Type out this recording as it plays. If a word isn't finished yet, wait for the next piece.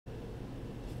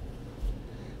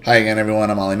Hi again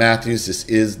everyone, I'm Ollie Matthews. This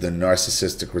is the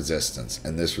Narcissistic Resistance,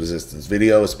 and this resistance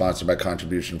video is sponsored by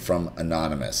contribution from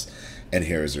Anonymous, and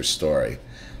here is her story.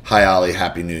 Hi Ollie,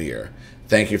 Happy New Year.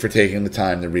 Thank you for taking the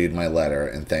time to read my letter,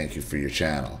 and thank you for your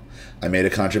channel. I made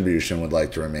a contribution and would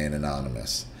like to remain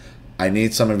anonymous. I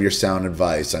need some of your sound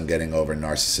advice on getting over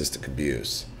narcissistic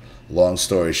abuse. Long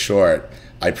story short,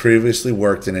 I previously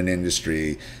worked in an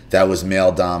industry that was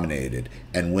male-dominated,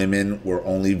 and women were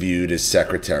only viewed as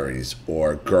secretaries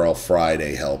or Girl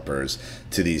Friday helpers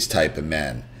to these type of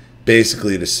men,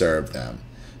 basically to serve them,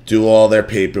 do all their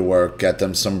paperwork, get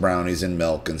them some brownies and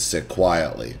milk, and sit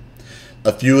quietly.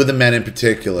 A few of the men in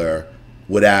particular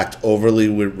would act overly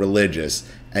religious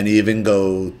and even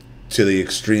go to the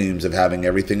extremes of having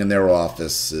everything in their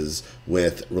offices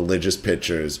with religious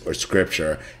pictures or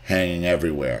scripture hanging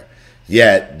everywhere.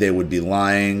 Yet they would be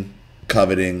lying,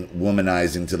 coveting,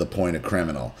 womanizing to the point of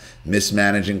criminal,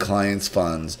 mismanaging clients'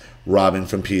 funds, robbing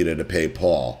from Peter to pay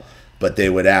Paul. But they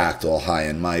would act all high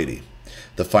and mighty.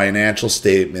 The financial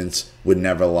statements would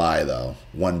never lie, though.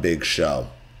 One big show.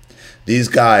 These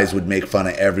guys would make fun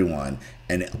of everyone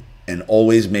and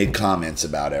always make comments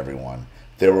about everyone.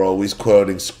 They were always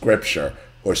quoting scripture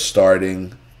or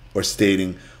stating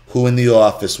who in the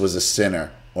office was a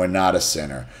sinner or not a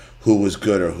sinner, who was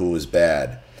good or who was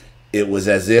bad. It was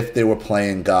as if they were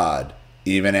playing God.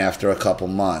 Even after a couple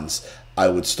months, I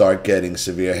would start getting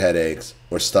severe headaches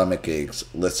or stomach aches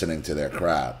listening to their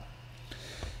crap.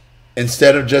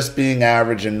 Instead of just being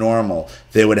average and normal,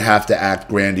 they would have to act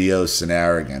grandiose and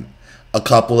arrogant. A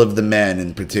couple of the men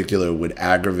in particular would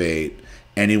aggravate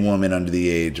any woman under the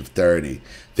age of 30.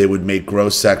 They would make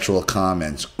gross sexual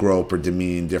comments, grope or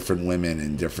demean different women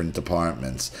in different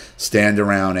departments, stand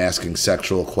around asking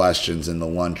sexual questions in the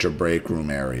lunch or break room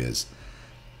areas.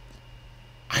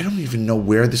 I don't even know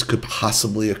where this could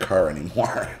possibly occur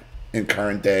anymore in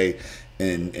current day,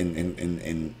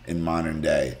 in modern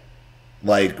day.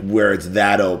 Like, where it's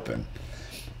that open.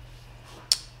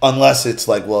 Unless it's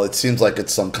like, well, it seems like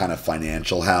it's some kind of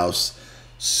financial house.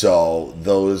 So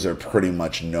those are pretty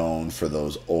much known for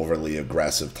those overly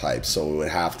aggressive types. So it would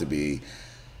have to be,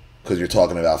 because you're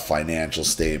talking about financial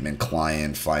statement,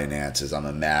 client finances, I'm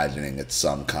imagining it's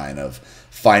some kind of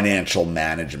financial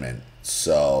management.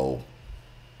 So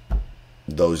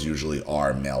those usually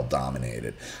are male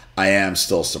dominated. I am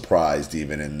still surprised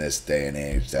even in this day and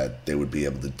age that they would be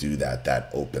able to do that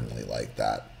openly like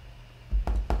that.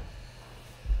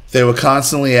 They were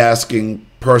constantly asking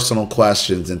personal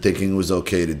questions and thinking it was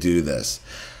okay to do this.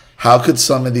 How could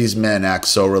some of these men act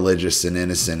so religious and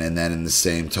innocent and then in the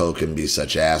same token be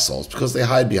such assholes? Because they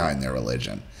hide behind their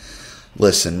religion.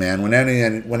 Listen, man,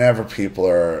 whenever people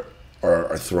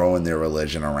are throwing their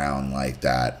religion around like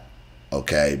that,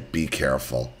 okay, be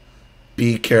careful.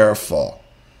 Be careful.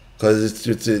 Because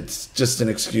it's just an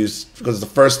excuse. Because the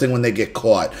first thing when they get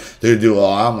caught, they do,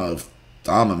 oh,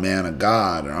 I'm a man of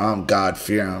God, or I'm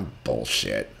God-fearing.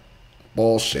 Bullshit.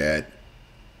 Bullshit.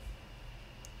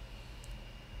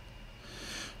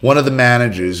 One of the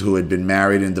managers, who had been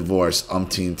married and divorced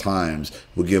umpteen times,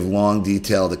 would give long,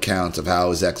 detailed accounts of how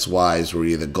his ex-wives were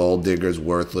either gold diggers,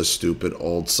 worthless, stupid,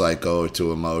 old psycho, or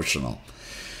too emotional.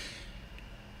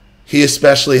 He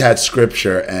especially had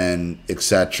scripture and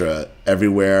etc.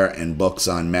 everywhere and books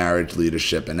on marriage,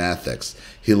 leadership, and ethics.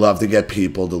 He loved to get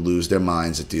people to lose their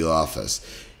minds at the office.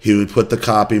 He would put the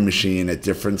copy machine at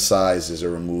different sizes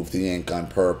or remove the ink on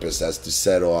purpose as to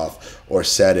set off or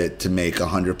set it to make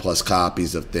 100+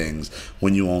 copies of things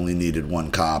when you only needed one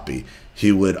copy.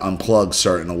 He would unplug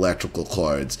certain electrical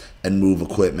cords and move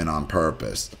equipment on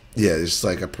purpose. Yeah, it's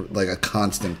like a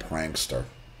constant prankster.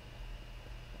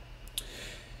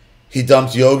 He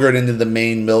dumped yogurt into the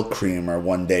main milk creamer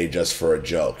one day just for a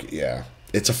joke. Yeah,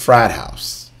 it's a frat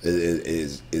house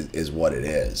is what it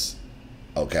is.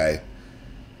 Okay.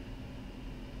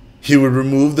 He would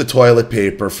remove the toilet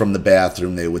paper from the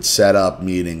bathroom. They would set up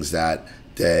meetings that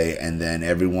day, and then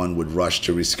everyone would rush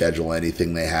to reschedule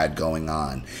anything they had going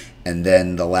on. And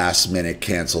then the last minute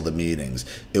cancel the meetings.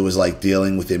 It was like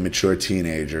dealing with immature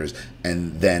teenagers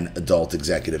and then adult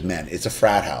executive men. It's a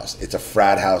frat house. It's a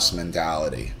frat house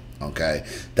mentality. Okay,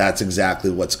 that's exactly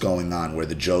what's going on, where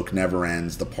the joke never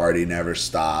ends, the party never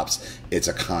stops. It's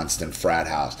a constant frat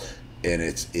house, and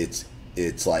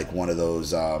it's like one of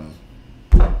those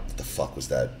what the fuck was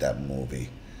that movie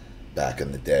back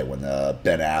in the day when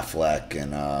Ben Affleck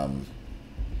and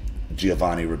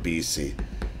Giovanni Ribisi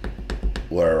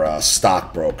were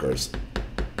stockbrokers.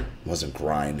 It wasn't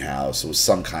Grindhouse, it was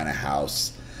some kind of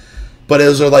house, but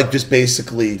those are like just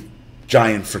basically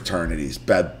giant fraternities,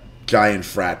 giant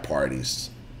frat parties,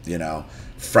 you know,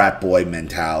 frat boy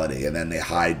mentality, and then they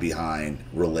hide behind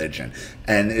religion.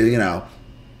 And, you know,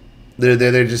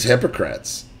 they're just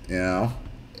hypocrites, you know,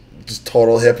 just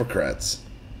total hypocrites.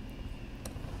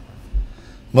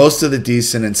 Most of the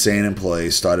decent and sane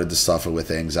employees started to suffer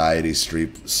with anxiety,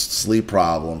 sleep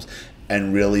problems,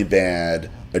 and really bad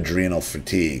adrenal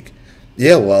fatigue.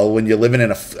 Yeah, well, when you're living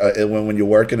in when you're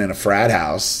working in a frat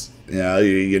house, you know,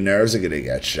 your nerves are going to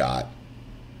get shot.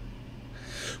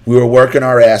 We were working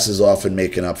our asses off and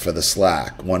making up for the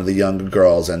slack. One of the younger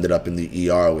girls ended up in the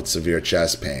ER with severe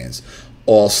chest pains,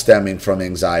 all stemming from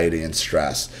anxiety and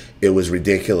stress. It was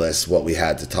ridiculous what we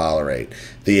had to tolerate.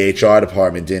 The HR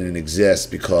department didn't exist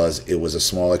because it was a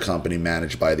smaller company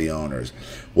managed by the owners.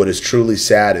 What is truly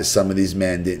sad is some of these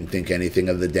men didn't think anything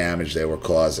of the damage they were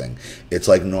causing. It's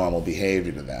like normal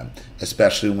behavior to them,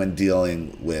 especially when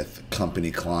dealing with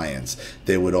company clients.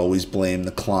 They would always blame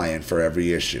the client for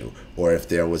every issue, or if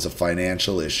there was a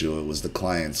financial issue, it was the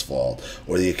client's fault,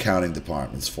 or the accounting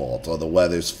department's fault, or the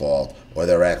weather's fault, or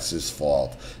their ex's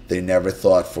fault. They never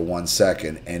thought for 1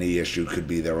 second any issue could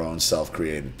be their own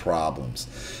self-created problems.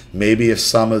 Maybe if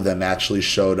some of them actually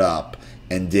showed up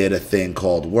and did a thing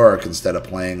called work instead of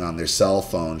playing on their cell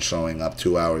phone, showing up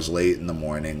 2 hours late in the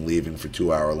morning, leaving for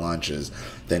 2-hour lunches,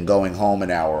 then going home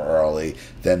an hour early,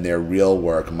 then their real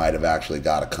work might have actually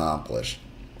got accomplished.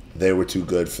 They were too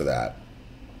good for that.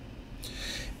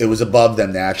 It was above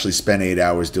them to actually spend 8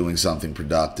 hours doing something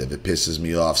productive. It pisses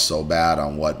me off so bad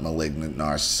on what malignant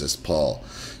narcissists pull.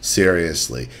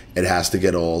 Seriously, it has to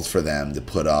get old for them to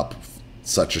put up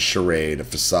such a charade, a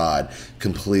facade,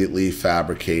 completely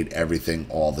fabricate everything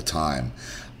all the time.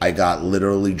 I got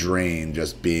literally drained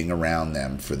just being around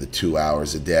them for the 2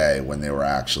 hours a day when they were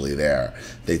actually there.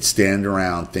 They'd stand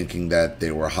around thinking that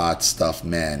they were hot stuff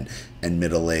men and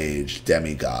middle-aged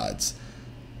demigods.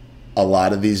 A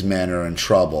lot of these men are in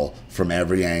trouble from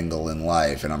every angle in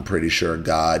life, and I'm pretty sure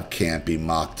God can't be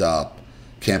mocked,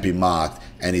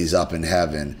 and he's up in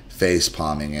heaven face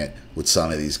palming it with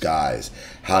some of these guys.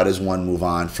 How does one move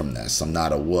on from this? I'm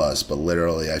not a wuss, but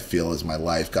literally I feel as my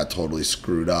life got totally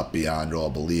screwed up beyond all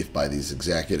belief by these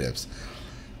executives.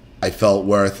 I felt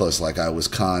worthless, like I was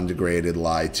conned, degraded,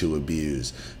 lied to,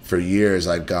 abused. For years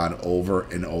I'd gone over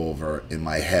and over in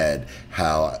my head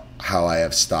how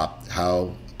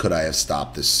could I have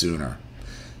stopped this sooner?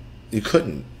 You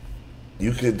couldn't.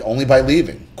 You could only by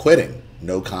leaving, quitting.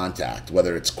 No contact.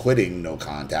 Whether it's quitting, no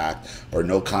contact, or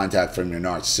no contact from your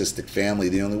narcissistic family,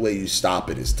 the only way you stop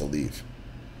it is to leave.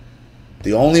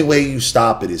 The only way you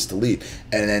stop it is to leave.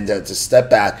 And then to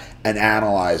step back and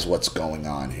analyze what's going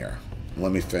on here.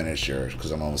 Let me finish here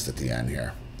because I'm almost at the end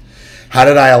here. How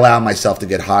did I allow myself to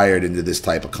get hired into this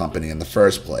type of company in the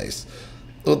first place?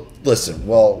 Well, listen,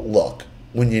 look,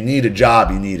 when you need a job,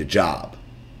 you need a job.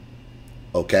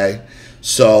 Okay?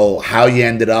 So how you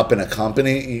ended up in a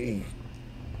company,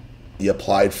 you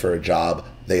applied for a job,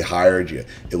 they hired you.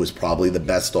 It was probably the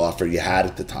best offer you had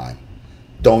at the time.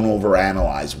 Don't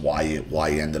overanalyze why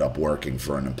you ended up working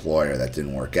for an employer that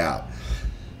didn't work out.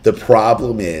 The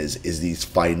problem is these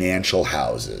financial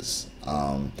houses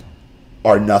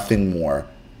are nothing more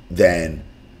than,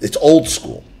 it's old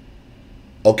school.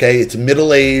 Okay? It's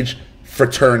middle-aged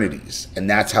fraternities, and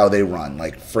that's how they run,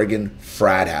 like friggin'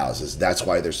 frat houses. That's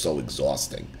why they're so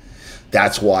exhausting.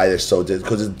 That's why they're so,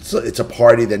 because it's a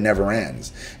party that never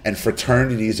ends. And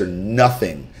fraternities are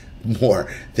nothing more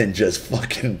than just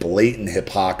fucking blatant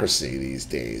hypocrisy these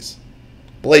days.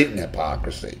 Blatant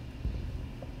hypocrisy.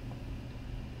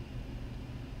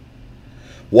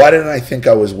 Why didn't I think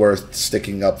I was worth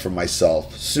sticking up for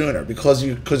myself sooner? Because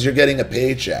you're getting a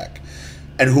paycheck.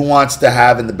 And who wants to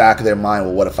have in the back of their mind,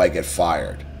 well, what if I get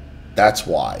fired? That's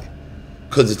why.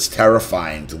 Because it's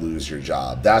terrifying to lose your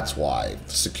job. That's why.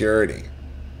 Security.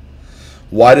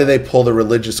 Why do they pull the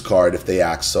religious card if they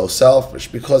act so selfish?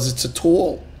 Because it's a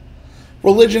tool.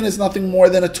 Religion is nothing more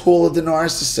than a tool of the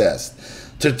narcissist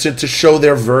to show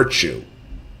their virtue.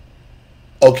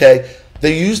 Okay?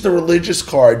 They use the religious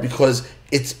card because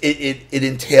it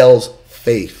entails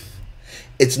faith.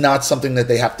 It's not something that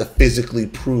they have to physically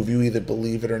prove. You either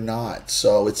believe it or not.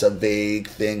 So it's a vague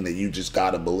thing that you just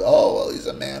got to believe. Oh, well, he's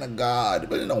a man of God.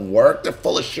 But it don't work. They're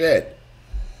full of shit.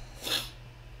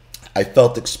 I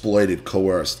felt exploited,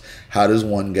 coerced. How does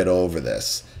one get over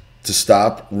this? To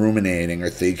stop ruminating or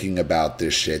thinking about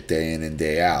this shit day in and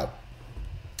day out.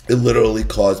 It literally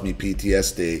caused me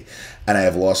PTSD, and I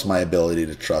have lost my ability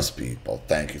to trust people.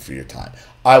 Thank you for your time.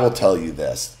 I will tell you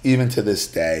this. Even to this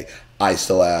day, I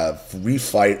still have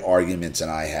refight arguments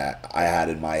I had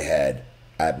in my head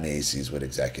at Macy's with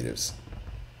executives.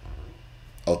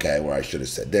 Okay, where I should have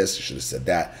said this, I should have said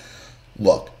that.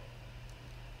 Look,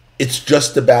 It's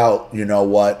just about, you know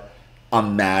what,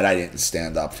 I'm mad I didn't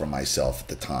stand up for myself at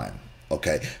the time.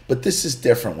 Okay, but this is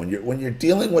different when you're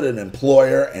dealing with an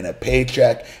employer and a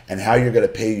paycheck and how you're going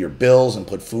to pay your bills and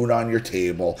put food on your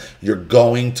table. You're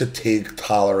going to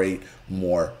tolerate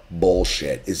more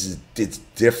bullshit. It's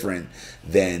different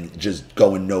than just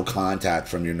going no contact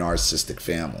from your narcissistic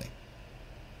family.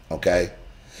 Okay,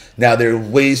 now there are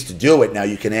ways to do it. Now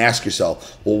you can ask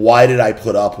yourself, well, why did I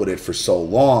put up with it for so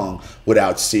long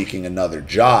without seeking another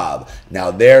job?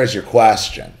 Now there's your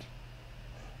question.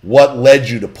 What led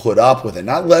you to put up with it?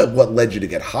 Not what led you to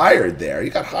get hired there. You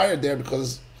got hired there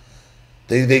because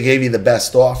they gave you the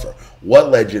best offer. What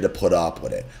led you to put up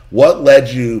with it? What led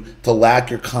you to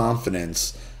lack your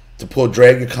confidence, to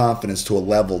drag your confidence to a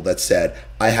level that said,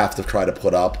 I have to try to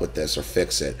put up with this or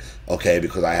fix it, okay,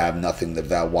 because I have nothing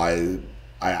why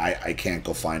I can't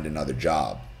go find another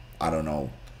job. I don't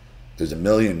know. There's a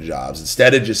million jobs.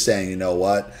 Instead of just saying, you know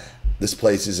what? This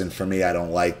place isn't for me. I don't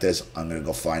like this. I'm going to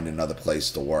go find another place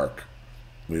to work.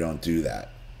 We don't do that.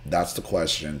 That's the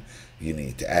question you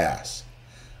need to ask.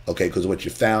 Okay, because what you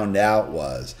found out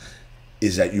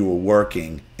is that you were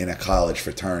working in a college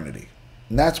fraternity.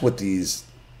 And that's what these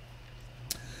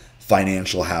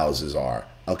financial houses are.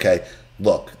 Okay,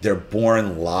 look, they're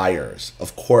born liars.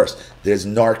 Of course, there's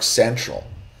Narc Central.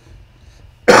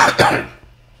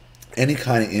 Any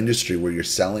kind of industry where you're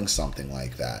selling something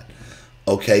like that.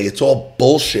 Okay, it's all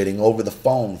bullshitting over the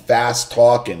phone, fast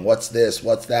talking. What's this?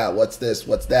 What's that? What's this?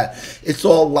 What's that? It's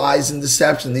all lies and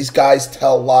deception. These guys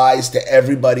tell lies to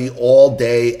everybody all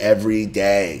day, every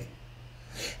day.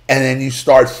 And then you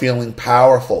start feeling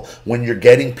powerful when you're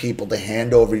getting people to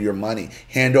hand over your money,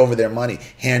 hand over their money,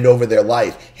 hand over their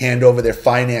life, hand over their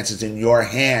finances in your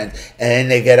hand, and then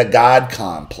they get a God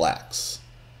complex.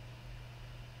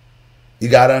 You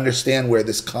got to understand where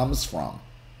this comes from.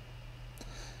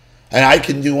 And I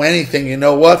can do anything. You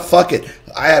know what? Fuck it.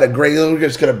 I had a great... We're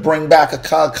just going to bring back a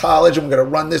college and we're going to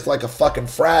run this like a fucking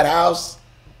frat house.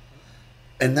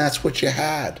 And that's what you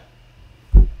had.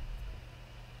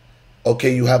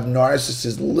 Okay, you have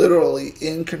narcissists literally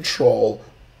in control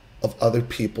of other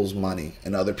people's money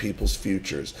and other people's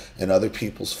futures and other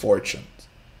people's fortunes.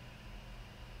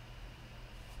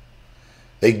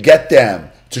 They get them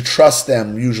to trust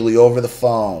them usually over the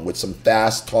phone with some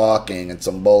fast talking and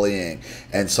some bullying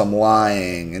and some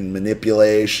lying and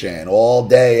manipulation all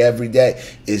day, every day.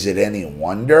 Is it any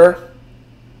wonder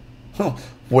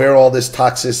where all this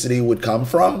toxicity would come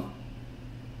from?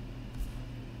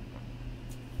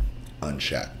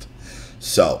 Unchecked.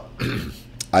 So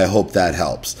I hope that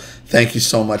helps. Thank you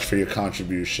so much for your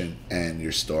contribution and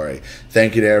your story.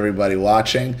 Thank you to everybody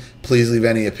watching. Please leave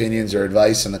any opinions or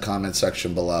advice in the comment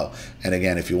section below. And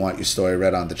again, if you want your story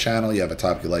read on the channel, you have a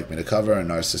topic you'd like me to cover, a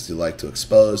narcissist you'd like to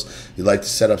expose, you'd like to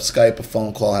set up Skype, a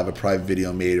phone call, have a private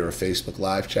video made, or a Facebook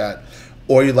live chat,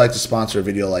 or you'd like to sponsor a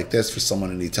video like this for someone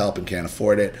who needs help and can't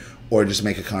afford it, or just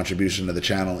make a contribution to the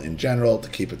channel in general to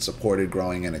keep it supported,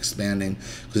 growing, and expanding,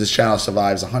 because this channel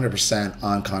survives 100%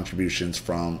 on contributions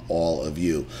from all of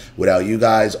you. Without you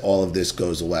guys, all of this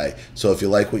goes away. So if you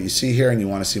like what you see here and you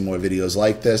want to see more videos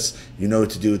like this, you know what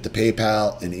to do with the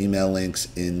PayPal and email links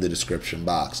in the description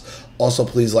box. Also,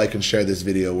 please like and share this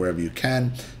video wherever you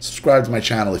can. Subscribe to my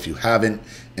channel if you haven't,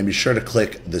 and be sure to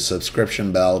click the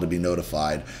subscription bell to be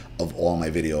notified of all my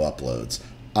video uploads.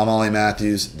 I'm Ollie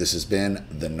Matthews. This has been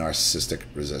the Narcissistic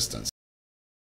Resistance.